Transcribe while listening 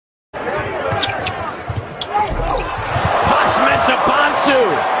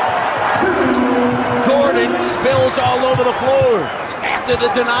floor after the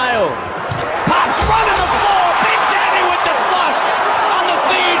denial. Pops running the floor. Big Daddy with the flush on the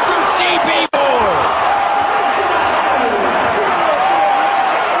feed from CB4.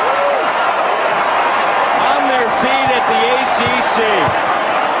 On their feet at the ACC.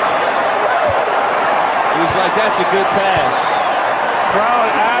 He's like, that's a good pass. Crowd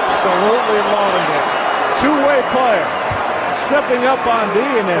absolutely loving it. Two-way player. Stepping up on D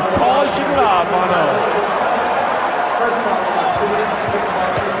and then polishing it off on O.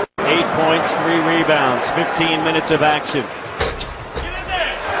 8 points, 3 rebounds, 15 minutes of action. 9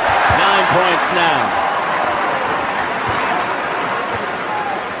 points now.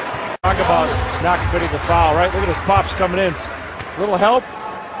 Talk about not committing the foul, right? Look at his Pops coming in. Little help.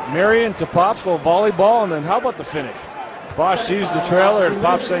 Marion to Pops, little volleyball, and then how about the finish? Bosch sees the trailer and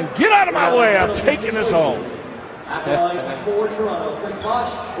Pops saying, "Get out of my way, I'm taking this home." For Toronto, Chris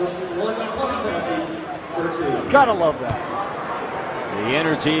Bosch, forcing 1 plus penalty for 2. Gotta love that. The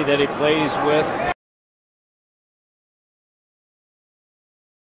energy that he plays with